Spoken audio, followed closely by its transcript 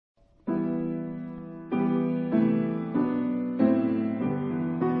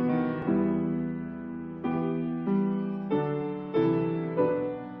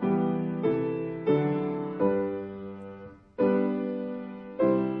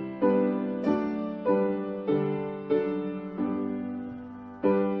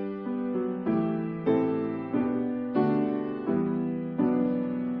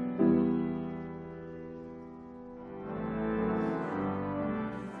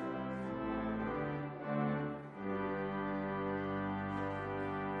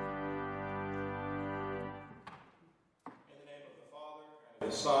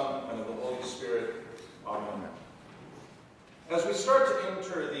the Son, and of the Holy Spirit. Amen. As we start to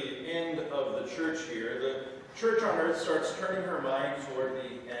enter the end of the church here, the church on earth starts turning her mind toward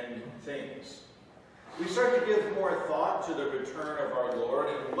the end things. We start to give more thought to the return of our Lord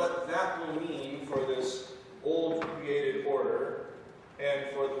and what that will mean for this old created order and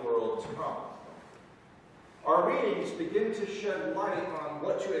for the world to come. Our readings begin to shed light on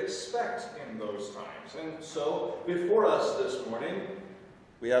what to expect in those times. And so, before us this morning,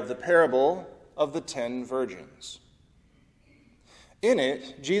 we have the parable of the 10 virgins. In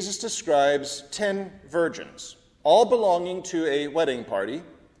it, Jesus describes 10 virgins, all belonging to a wedding party,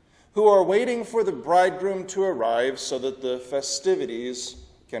 who are waiting for the bridegroom to arrive so that the festivities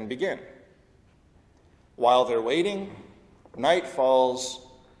can begin. While they're waiting, night falls,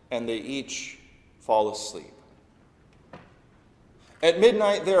 and they each fall asleep. At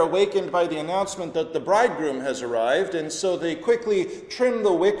midnight, they're awakened by the announcement that the bridegroom has arrived, and so they quickly trim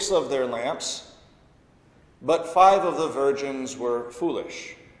the wicks of their lamps. But 5 of the virgins were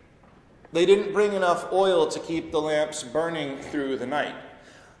foolish. They didn't bring enough oil to keep the lamps burning through the night.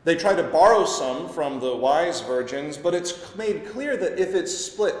 They tried to borrow some from the wise virgins, but it's made clear that if it's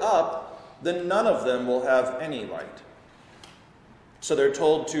split up, then none of them will have any light. So they're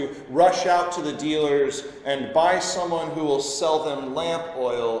told to rush out to the dealers and buy someone who will sell them lamp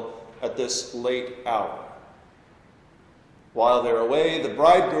oil at this late hour. While they're away, the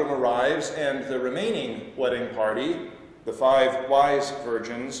bridegroom arrives, and the remaining wedding party, the 5 wise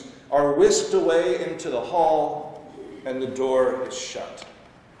virgins, are whisked away into the hall, and the door is shut.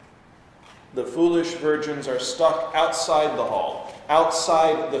 The foolish virgins are stuck outside the hall,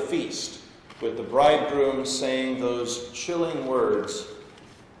 outside the feast, with the bridegroom saying those chilling words,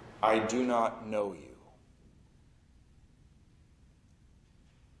 "I do not know you."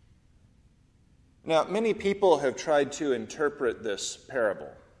 Now, many people have tried to interpret this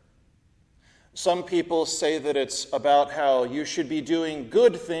parable. Some people say that it's about how you should be doing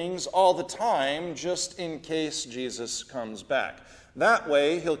good things all the time just in case Jesus comes back. That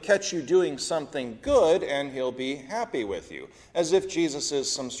way, he'll catch you doing something good and he'll be happy with you, as if Jesus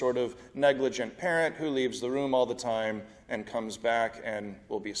is some sort of negligent parent who leaves the room all the time and comes back and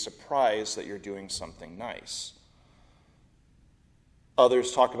will be surprised that you're doing something nice.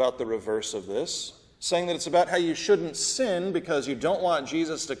 Others talk about the reverse of this, saying that it's about how you shouldn't sin because you don't want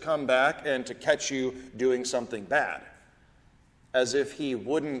Jesus to come back and to catch you doing something bad, as if he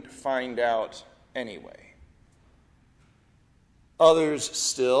wouldn't find out anyway. Others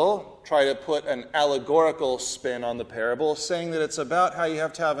still try to put an allegorical spin on the parable, saying that it's about how you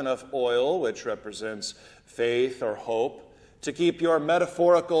have to have enough oil, which represents faith or hope, to keep your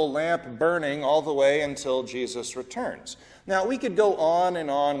metaphorical lamp burning all the way until Jesus returns. Now, we could go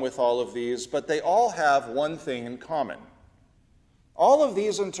on with all of these, but they all have one thing in common. All of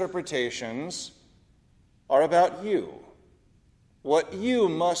these interpretations are about you. What you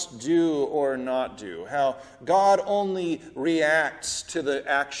must do or not do, how God only reacts to the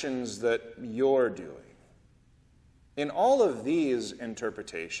actions that you're doing. In all of these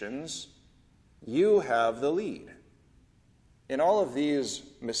interpretations, you have the lead. In all of these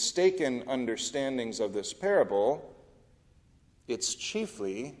mistaken understandings of this parable, it's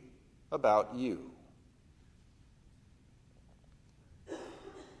chiefly about you.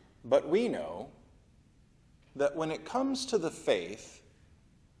 But we know that when it comes to the faith,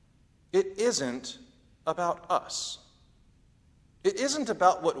 it isn't about us. It isn't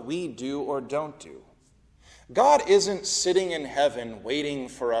about what we do or don't do. God isn't sitting in heaven waiting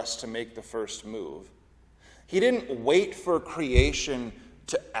for us to make the first move. He didn't wait for creation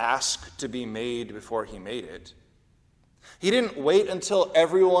to ask to be made before he made it. He didn't wait until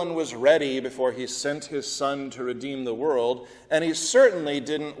everyone was ready before he sent his Son to redeem the world, and he certainly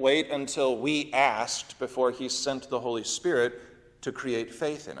didn't wait until we asked before he sent the Holy Spirit to create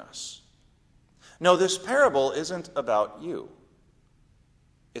faith in us. No, this parable isn't about you.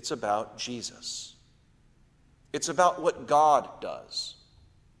 It's about Jesus. It's about what God does.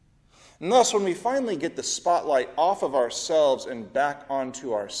 And thus, when we finally get the spotlight off of ourselves and back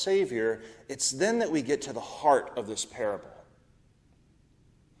onto our Savior, it's then that we get to the heart of this parable.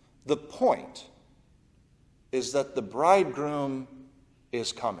 The point is that the bridegroom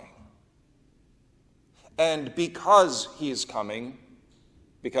is coming. And because he's coming,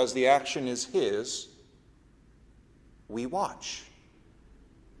 because the action is his, we watch.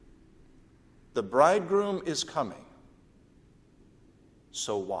 The bridegroom is coming,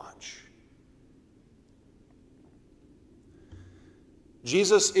 so watch.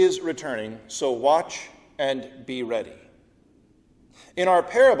 Jesus is returning, so watch and be ready. In our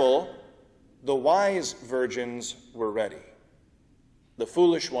parable, the wise virgins were ready. The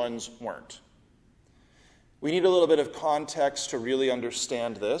foolish ones weren't. We need a little bit of context to really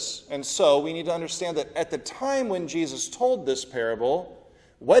understand this. And so we need to understand that at the time when Jesus told this parable,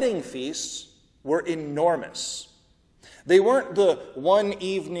 wedding feasts were enormous. They weren't the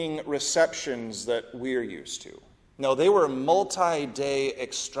one-evening receptions that we're used to. No, they were multi-day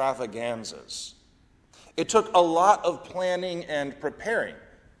extravaganzas. It took a lot of planning and preparing.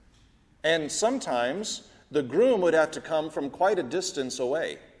 And sometimes the groom would have to come from quite a distance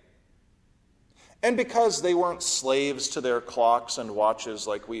away. And because they weren't slaves to their clocks and watches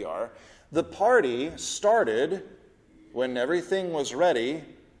like we are, the party started when everything was ready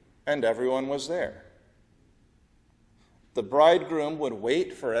and everyone was there. The bridegroom would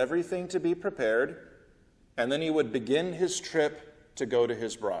wait for everything to be prepared, and then he would begin his trip to go to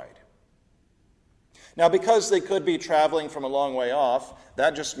his bride. Now, because they could be traveling from a long way off,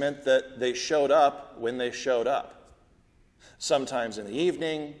 that just meant that they showed up when they showed up. Sometimes in the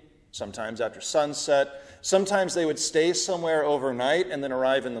evening, sometimes after sunset. Sometimes they would stay somewhere overnight and then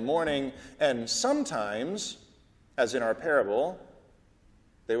arrive in the morning. And sometimes, as in our parable,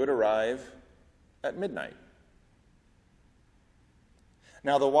 they would arrive at midnight.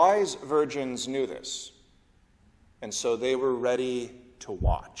 Now the wise virgins knew this, and so they were ready to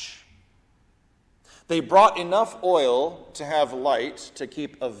watch. They brought enough oil to have light to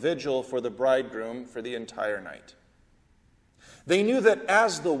keep a vigil for the bridegroom for the entire night. They knew that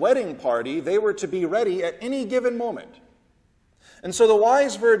as the wedding party, they were to be ready at any given moment. And so the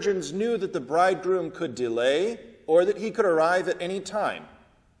wise virgins knew that the bridegroom could delay or that he could arrive at any time,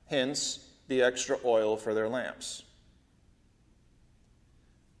 hence the extra oil for their lamps.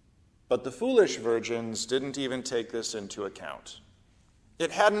 But the foolish virgins didn't even take this into account. It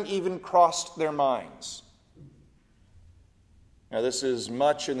hadn't even crossed their minds. Now, this is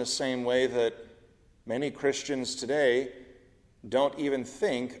much in the same way that many Christians today don't even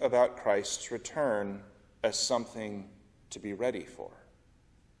think about Christ's return as something to be ready for.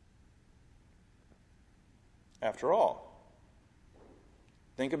 After all,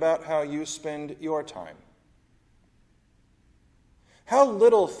 think about how you spend your time. How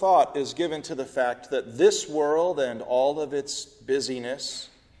little thought is given to the fact that this world and all of its busyness,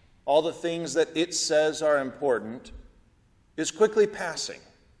 all the things that it says are important, is quickly passing,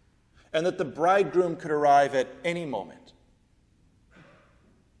 and that the bridegroom could arrive at any moment.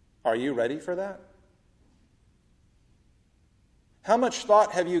 Are you ready for that? How much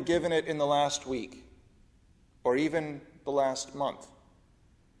thought have you given it in the last week, or even the last month?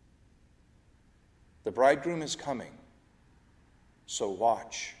 The bridegroom is coming, so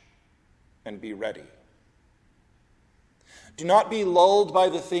watch and be ready. Do not be lulled by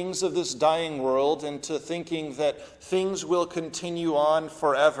the things of this dying world into thinking that things will continue on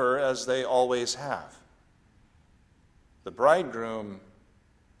forever as they always have. The bridegroom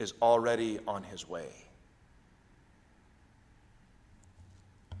is already on his way.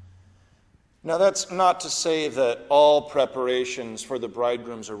 Now, that's not to say that all preparations for the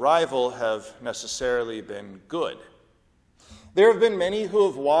bridegroom's arrival have necessarily been good. There have been many who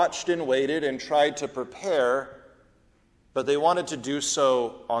have watched and waited and tried to prepare, but they wanted to do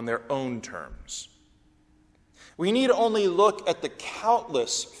so on their own terms. We need only look at the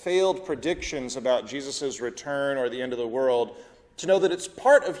countless failed predictions about Jesus' return or the end of the world to know that it's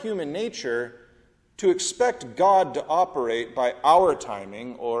part of human nature to expect God to operate by our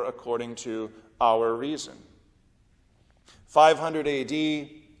timing or according to our reason. 500 AD,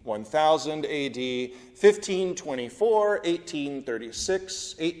 1000 AD, 1524,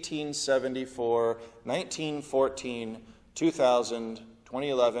 1836, 1874, 1914, 2000,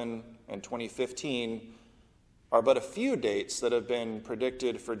 2011, and 2015 are but a few dates that have been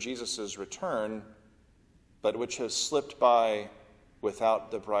predicted for Jesus' return, but which have slipped by without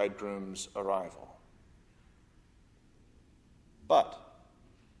the bridegroom's arrival. But,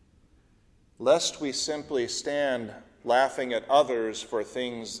 lest we simply stand laughing at others for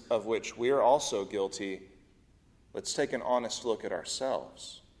things of which we're also guilty, let's take an honest look at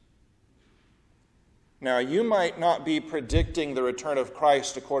ourselves. Now, you might not be predicting the return of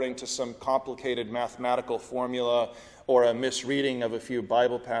Christ according to some complicated mathematical formula or a misreading of a few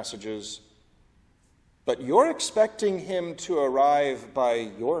Bible passages, but you're expecting him to arrive by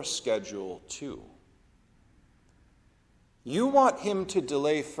your schedule too. You want him to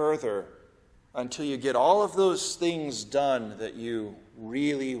delay further until you get all of those things done that you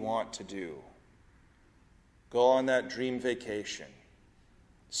really want to do. Go on that dream vacation.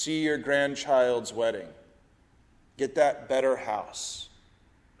 See your grandchild's wedding. Get that better house.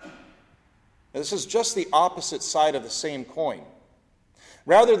 This is just the opposite side of the same coin.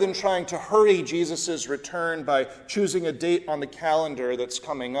 Rather than trying to hurry Jesus' return by choosing a date on the calendar that's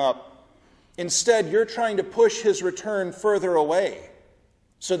coming up, instead you're trying to push his return further away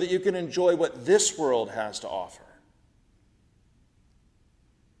so that you can enjoy what this world has to offer.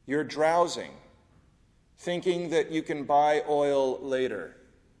 You're drowsing, thinking that you can buy oil later,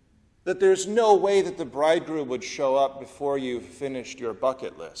 that there's no way that the bridegroom would show up before you've finished your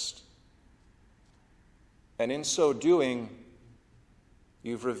bucket list. And in so doing,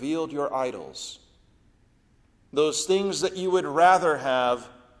 you've revealed your idols, those things that you would rather have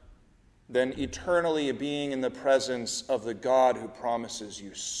than eternally being in the presence of the God who promises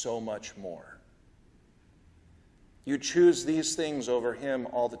you so much more. You choose these things over him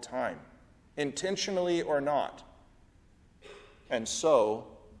all the time, intentionally or not. And so,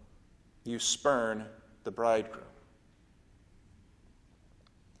 you spurn the bridegroom.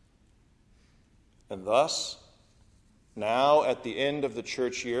 And thus, now at the end of the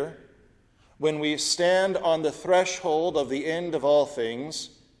church year, when we stand on the threshold of the end of all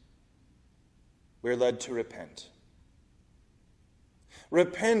things, we're led to repent.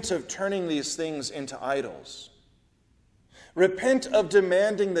 Repent of turning these things into idols. Repent of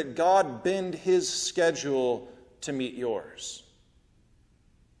demanding that God bend his schedule to meet yours.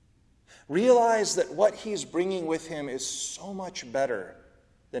 Realize that what he's bringing with him is so much better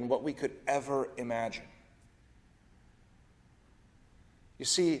than what we could ever imagine. You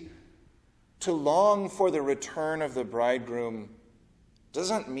see, to long for the return of the bridegroom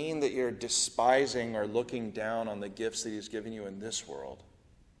doesn't mean that you're despising or looking down on the gifts that he's given you in this world.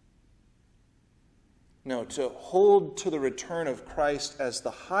 No, to hold to the return of Christ as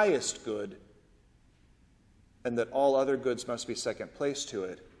the highest good, and that all other goods must be second place to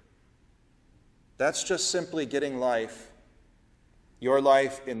it, that's just simply getting life, your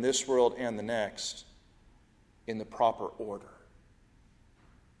life in this world and the next, in the proper order.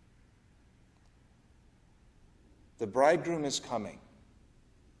 The bridegroom is coming,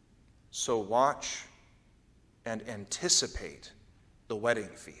 so watch and anticipate the wedding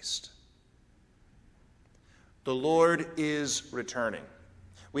feast. The Lord is returning.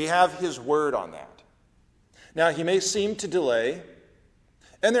 We have his word on that. Now, he may seem to delay,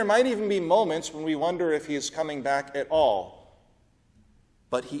 and there might even be moments when we wonder if he is coming back at all,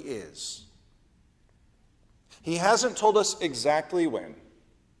 but he is. He hasn't told us exactly when.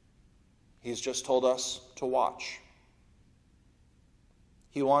 He's just told us to watch.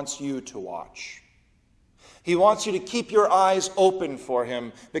 He wants you to watch. He wants you to keep your eyes open for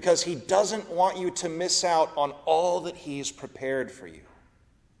him because he doesn't want you to miss out on all that he's prepared for you.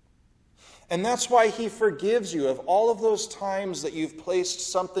 And that's why he forgives you of all of those times that you've placed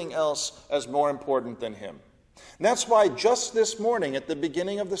something else as more important than him. And that's why just this morning at the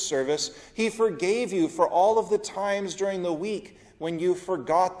beginning of the service, he forgave you for all of the times during the week when you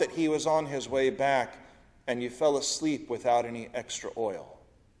forgot that he was on his way back and you fell asleep without any extra oil.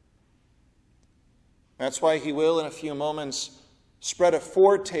 That's why he will, in a few moments, spread a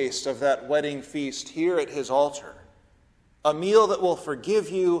foretaste of that wedding feast here at his altar. A meal that will forgive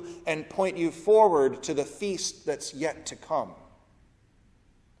you and point you forward to the feast that's yet to come.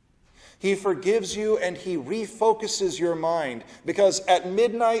 He forgives you and he refocuses your mind because at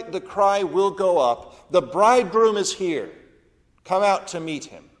midnight the cry will go up, "The bridegroom is here. Come out to meet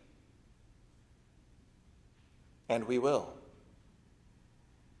him." And we will.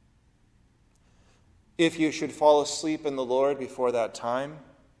 If you should fall asleep in the Lord before that time,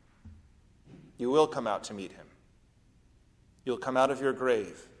 you will come out to meet him. You'll come out of your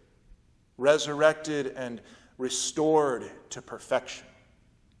grave, resurrected and restored to perfection.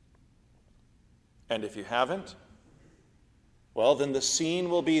 And if you haven't, well, then the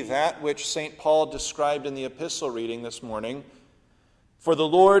scene will be that which St. Paul described in the epistle reading this morning. For the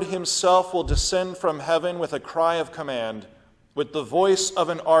Lord himself will descend from heaven with a cry of command, with the voice of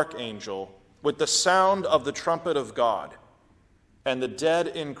an archangel, with the sound of the trumpet of God, and the dead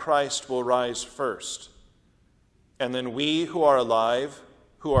in Christ will rise first. And then we who are alive,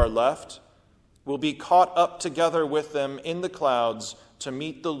 who are left, will be caught up together with them in the clouds to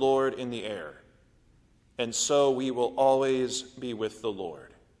meet the Lord in the air. And so we will always be with the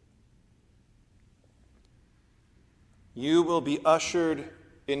Lord. You will be ushered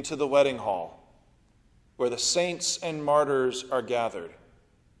into the wedding hall, where the saints and martyrs are gathered,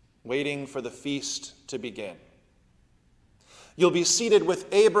 waiting for the feast to begin. You'll be seated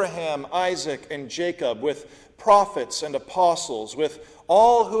with Abraham, Isaac, and Jacob, with prophets and apostles, with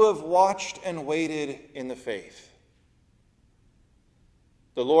all who have watched and waited in the faith.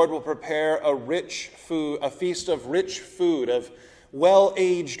 The Lord will prepare a feast of rich food, of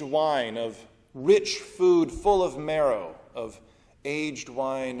well-aged wine, of rich food full of marrow, of aged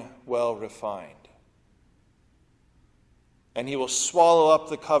wine well refined. And he will swallow up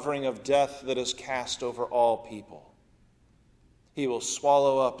the covering of death that is cast over all people. He will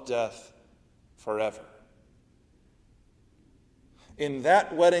swallow up death forever. In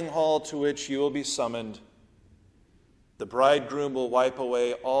that wedding hall to which you will be summoned, the bridegroom will wipe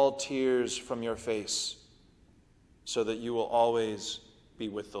away all tears from your face, so that you will always be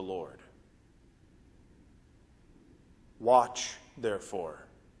with the Lord. Watch, therefore.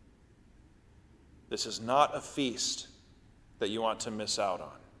 This is not a feast that you want to miss out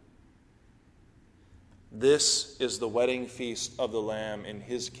on. This is the wedding feast of the Lamb in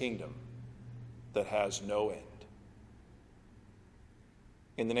his kingdom that has no end.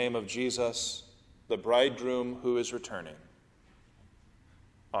 In the name of Jesus, the bridegroom who is returning.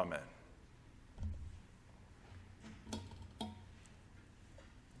 Amen.